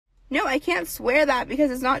no, I can't swear that because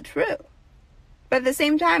it's not true. But at the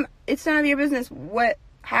same time, it's none of your business what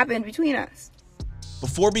happened between us.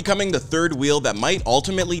 Before becoming the third wheel that might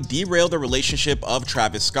ultimately derail the relationship of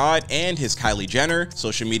Travis Scott and his Kylie Jenner,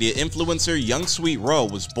 social media influencer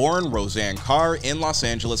YUNGSWEETRO was born Roseanne Carr in Los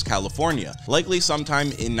Angeles, California, likely sometime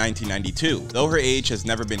in 1992, though her age has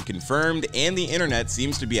never been confirmed and the internet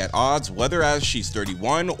seems to be at odds whether as she's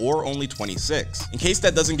 31 or only 26. In case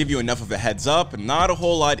that doesn't give you enough of a heads up, not a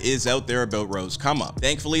whole lot is out there about Ro's come up.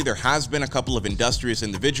 Thankfully, there has been a couple of industrious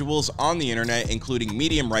individuals on the internet, including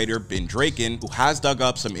Medium writer Ben Draken, who has dug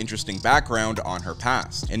up some interesting background on her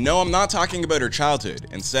past. And no, I'm not talking about her childhood.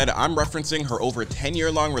 Instead, I'm referencing her over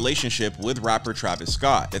 10-year-long relationship with rapper Travis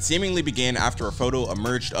Scott that seemingly began after a photo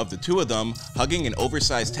emerged of the two of them hugging an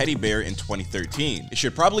oversized teddy bear in 2013. It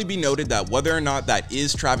should probably be noted that whether or not that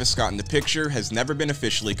is Travis Scott in the picture has never been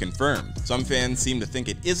officially confirmed. Some fans seem to think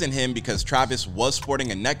it isn't him because Travis was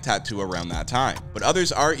sporting a neck tattoo around that time. But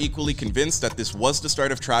others are equally convinced that this was the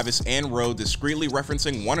start of Travis and Ro discreetly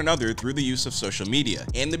referencing one another through the use of social media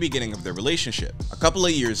and the beginning of their relationship. A couple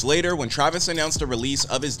of years later, when Travis announced the release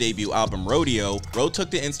of his debut album Rodeo, Ro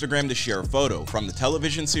took to Instagram to share a photo from the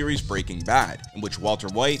television series Breaking Bad, in which Walter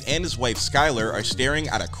White and his wife Skyler are staring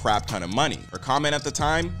at a crap ton of money. Her comment at the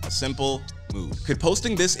time, a simple mood. Could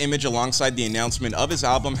posting this image alongside the announcement of his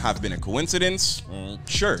album have been a coincidence?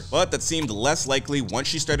 Sure, but that seemed less likely once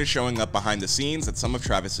she started showing up behind the scenes at some of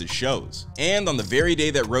Travis's shows. And on the very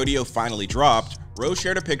day that Rodeo finally dropped, Ro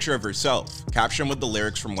shared a picture of herself, captioned with the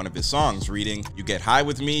lyrics from one of his songs reading, "You get high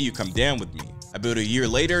with me, you come down with me." About a year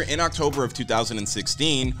later, in October of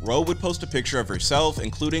 2016, Ro would post a picture of herself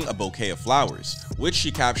including a bouquet of flowers, which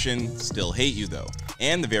she captioned, "Still hate you though."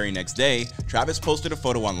 And the very next day, Travis posted a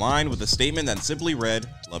photo online with a statement that simply read,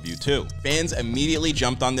 "Love you too." Fans immediately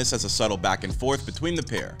jumped on this as a subtle back and forth between the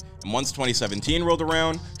pair. And once 2017 rolled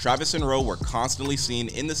around, Travis and Ro were constantly seen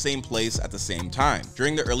in the same place at the same time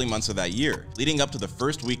during the early months of that year, leading up to the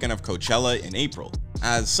first weekend of Coachella in April.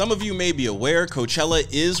 As some of you may be aware, Coachella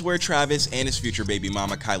is where Travis and his future baby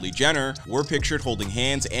mama Kylie Jenner were pictured holding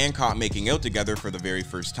hands and caught making out together for the very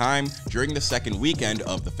first time during the second weekend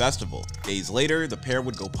of the festival. Days later, the pair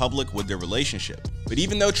would go public with their relationship. But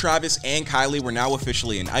even though Travis and Kylie were now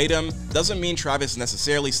officially an item, doesn't mean Travis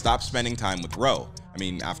necessarily stopped spending time with Ro. I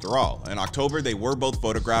mean, after all, in October they were both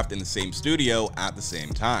photographed in the same studio at the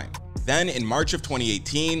same time. Then in March of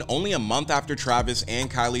 2018, only a month after Travis and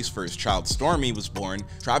Kylie's first child Stormy was born,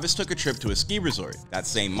 Travis took a trip to a ski resort. That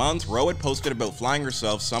same month, Ro had posted about flying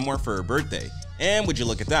herself somewhere for her birthday. And would you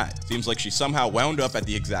look at that, seems like she somehow wound up at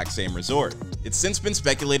the exact same resort. It's since been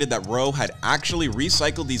speculated that Ro had actually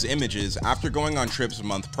recycled these images after going on trips a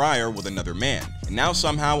month prior with another man, and now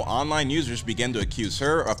somehow online users began to accuse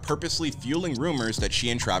her of purposely fueling rumors that she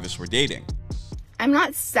and Travis were dating. I'm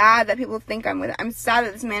not sad that people think I'm with it. I'm sad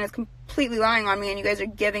that this man is completely lying on me and you guys are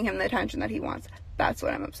giving him the attention that he wants. That's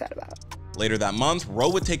what I'm upset about. Later that month, Ro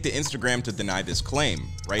would take to Instagram to deny this claim,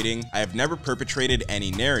 writing, "I have never perpetrated any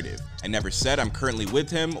narrative. I never said I'm currently with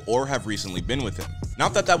him or have recently been with him."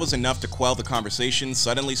 Not that that was enough to quell the conversation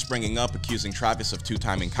suddenly springing up accusing Travis of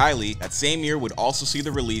two-timing Kylie. That same year would also see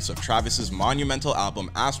the release of Travis's monumental album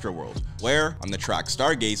Astroworld, where, on the track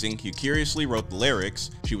Stargazing, he curiously wrote the lyrics,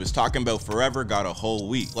 "She was talking about forever, got a whole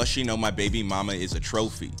week, plus she know my baby mama is a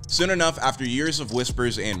trophy." Soon enough, after years of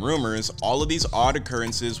whispers and rumors, all of these odd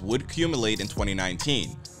occurrences would accumulate in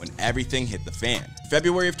 2019, when everything hit the fan. In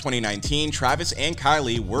February of 2019, Travis and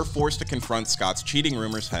Kylie were forced to confront Scott's cheating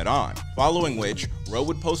rumors head on, following which, Ro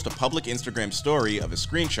would post a public Instagram story of a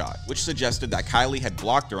screenshot, which suggested that Kylie had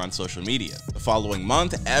blocked her on social media. The following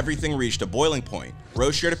month, everything reached a boiling point. Ro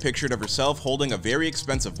shared a picture of herself holding a very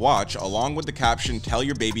expensive watch along with the caption, "Tell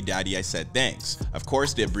your baby daddy I said thanks." Of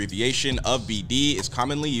course, the abbreviation of BD is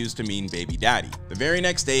commonly used to mean baby daddy. The very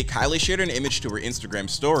next day, Kylie shared an image to her Instagram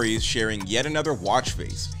stories sharing yet another watch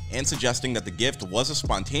face and suggesting that the gift was a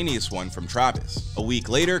spontaneous one from Travis. A week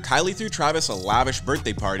later, Kylie threw Travis a lavish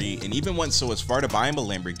birthday party and even went so as far to buy him a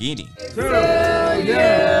Lamborghini. To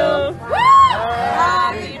you.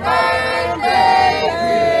 Happy birthday.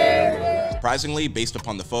 Surprisingly, based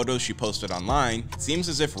upon the photos she posted online, it seems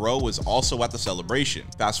as if Ro was also at the celebration.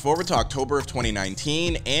 Fast forward to October of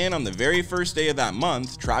 2019, and on the very first day of that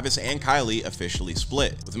month, Travis and Kylie officially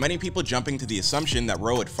split, with many people jumping to the assumption that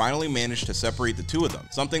Ro had finally managed to separate the two of them,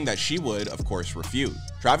 something that she would, of course, refute.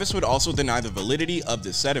 Travis would also deny the validity of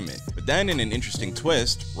this sentiment, but then in an interesting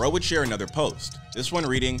twist, Ro would share another post, this one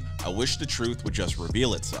reading, "I wish the truth would just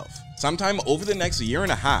reveal itself." Sometime over the next year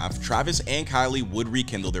and a half, Travis and Kylie would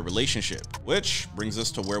rekindle their relationship, which brings us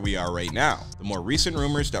to where we are right now. The more recent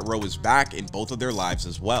rumors that Ro is back in both of their lives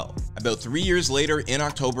as well. About 3 years later, in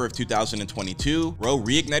October of 2022, Ro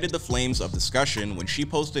reignited the flames of discussion when she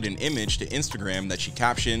posted an image to Instagram that she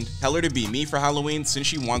captioned, "Tell her to be me for Halloween since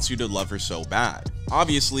she wants you to love her so bad."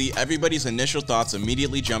 Obviously, everybody's initial thoughts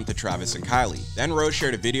immediately jumped to Travis and Kylie. Then Ro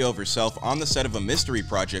shared a video of herself on the set of a mystery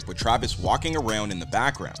project with Travis walking around in the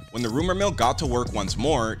background. When the rumor mill got to work once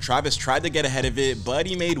more, Travis tried to get ahead of it, but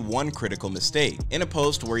he made one critical mistake. In a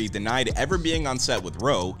post where he denied ever being on set with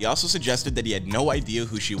Ro, he also suggested that he had no idea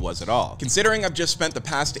who she was at all. Considering I've just spent the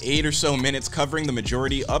past 8 or so minutes covering the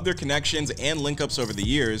majority of their connections and link-ups over the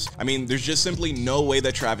years, I mean, there's just simply no way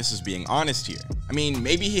that Travis is being honest here. I mean,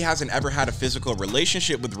 maybe he hasn't ever had a physical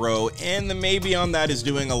relationship with Ro, and the maybe on that is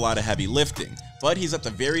doing a lot of heavy lifting, but he's at the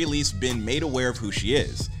very least been made aware of who she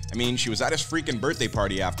is. I mean, she was at his freaking birthday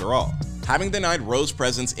party after all. Having denied Ro's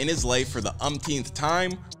presence in his life for the umpteenth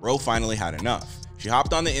time, Ro finally had enough. She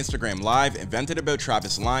hopped on the Instagram Live and vented about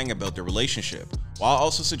Travis lying about their relationship, while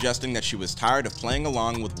also suggesting that she was tired of playing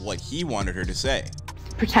along with what he wanted her to say.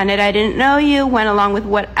 Pretended I didn't know you, went along with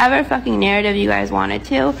whatever fucking narrative you guys wanted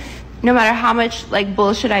to, no matter how much like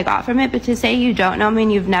bullshit I got from it, but to say you don't know me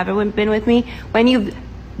and you've never been with me when you've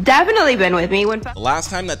definitely been with me. The last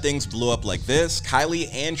time that things blew up like this, Kylie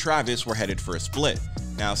and Travis were headed for a split.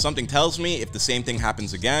 Now, something tells me if the same thing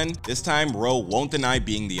happens again, this time Ro won't deny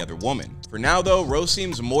being the other woman. For now though, Ro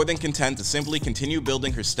seems more than content to simply continue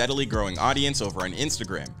building her steadily growing audience over on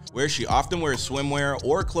Instagram, where she often wears swimwear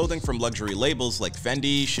or clothing from luxury labels like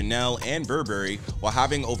Fendi, Chanel, and Burberry, while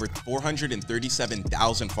having over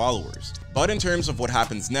 437,000 followers. But in terms of what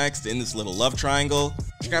happens next in this little love triangle,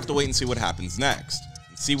 you're gonna have to wait and see what happens next.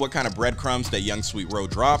 See what kind of breadcrumbs that YUNGSWEETRO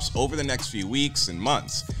drops over the next few weeks and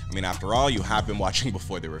months. I mean, after all, you have been watching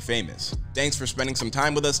before they were famous. Thanks for spending some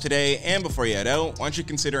time with us today, and before you head out, why don't you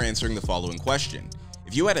consider answering the following question.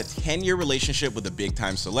 If you had a 10-year relationship with a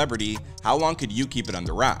big-time celebrity, how long could you keep it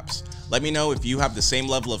under wraps? Let me know if you have the same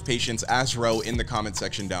level of patience as Ro in the comment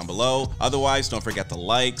section down below. Otherwise, don't forget to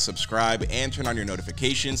like, subscribe, and turn on your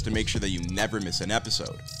notifications to make sure that you never miss an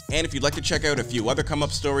episode. And if you'd like to check out a few other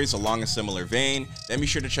come-up stories along a similar vein, then be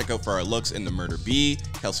sure to check out for our looks in The Murder Bee,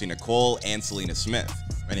 Kelsey Nicole, and Selena Smith.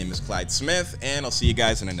 My name is Clyde Smith, and I'll see you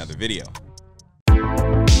guys in another video.